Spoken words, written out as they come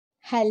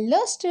Hello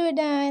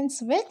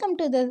students, welcome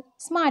to the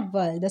Smart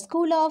World, the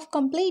School of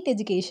Complete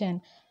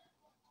Education.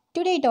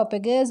 Today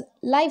topic is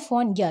Life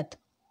on Earth.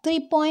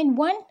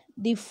 3.1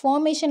 The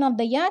formation of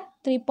the Earth.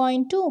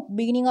 3.2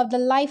 Beginning of the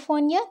life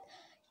on Earth.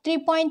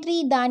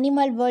 3.3 The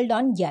animal world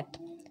on Earth.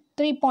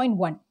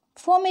 3.1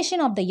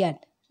 Formation of the Earth.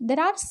 There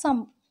are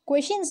some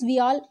questions we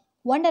all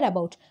wonder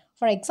about.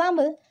 For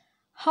example,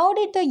 how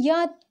did the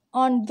Earth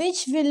on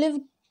which we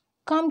live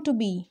come to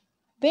be?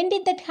 When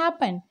did that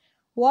happen?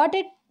 Was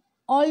it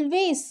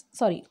always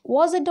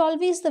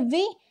the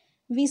way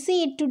we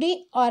see it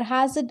today, or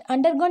has it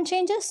undergone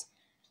changes?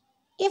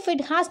 If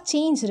it has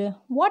changed,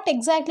 what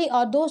exactly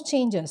are those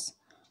changes?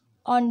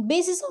 On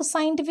basis of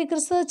scientific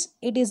research,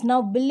 it is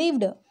now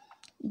believed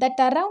that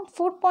around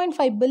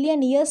 4.5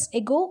 billion years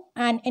ago,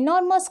 an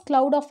enormous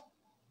cloud of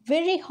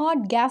very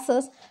hot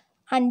gases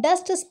and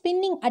dust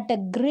spinning at a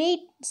great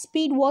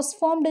speed was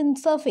formed in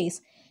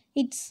surface.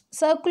 Its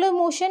circular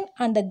motion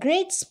and the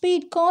great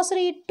speed caused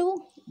it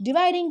to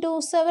divide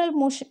into several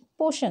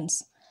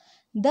portions,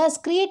 thus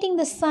creating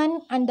the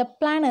sun and the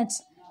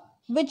planets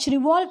which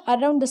revolve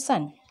around the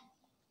sun.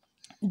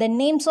 The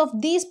names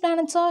of these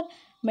planets are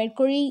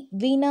Mercury,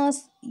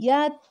 Venus,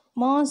 Earth,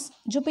 Mars,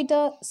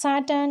 Jupiter,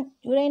 Saturn,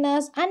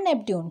 Uranus, and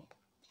Neptune.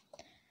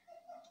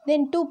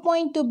 Then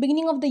 2.2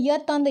 Beginning of the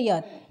Earth on the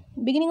Earth.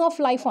 Beginning of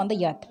life on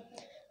the Earth.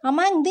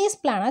 Among these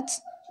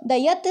planets,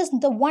 the Earth is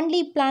the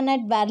only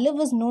planet where life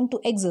is known to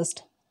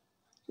exist.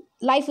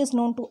 Life is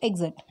known to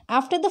exist.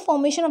 After the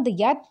formation of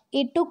the Earth,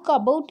 it took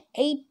about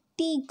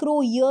 80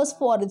 crore years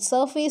for its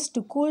surface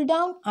to cool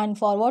down and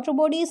for water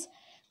bodies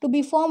to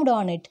be formed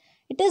on it.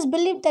 It is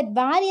believed that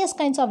various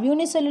kinds of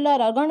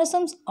unicellular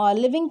organisms or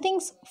living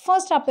things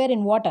first appear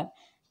in water.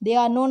 They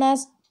are known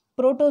as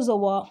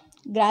protozoa.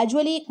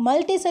 Gradually,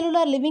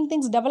 multicellular living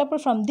things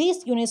developed from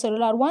these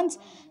unicellular ones.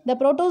 The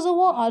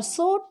protozoa are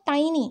so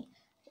tiny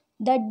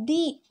that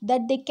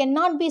they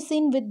cannot be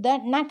seen with the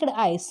naked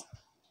eyes.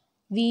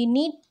 We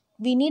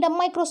need a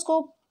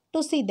microscope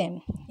to see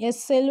them. A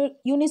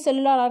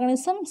unicellular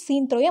organism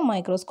seen through a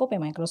microscope.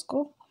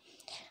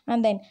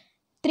 And then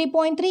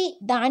 3.3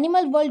 The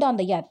animal world on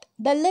the earth.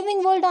 The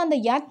living world on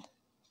the earth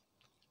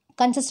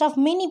consists of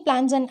many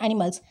plants and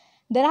animals.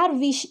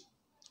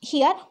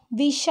 Here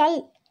we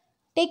shall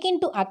take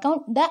into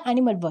account the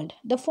animal world.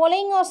 The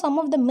following are some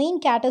of the main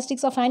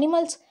characteristics of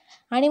animals.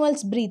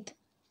 Animals breathe.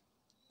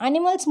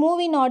 Animals move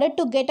in order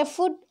to get a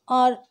food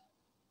or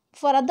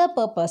for other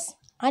purpose.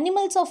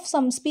 Animals of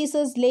some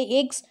species lay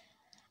eggs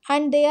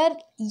and their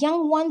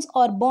young ones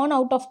are born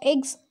out of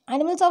eggs.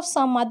 Animals of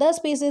some other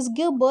species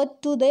give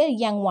birth to their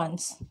young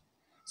ones.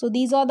 So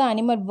these are the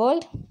animal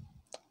world.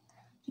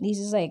 This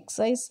is the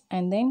exercise,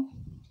 and then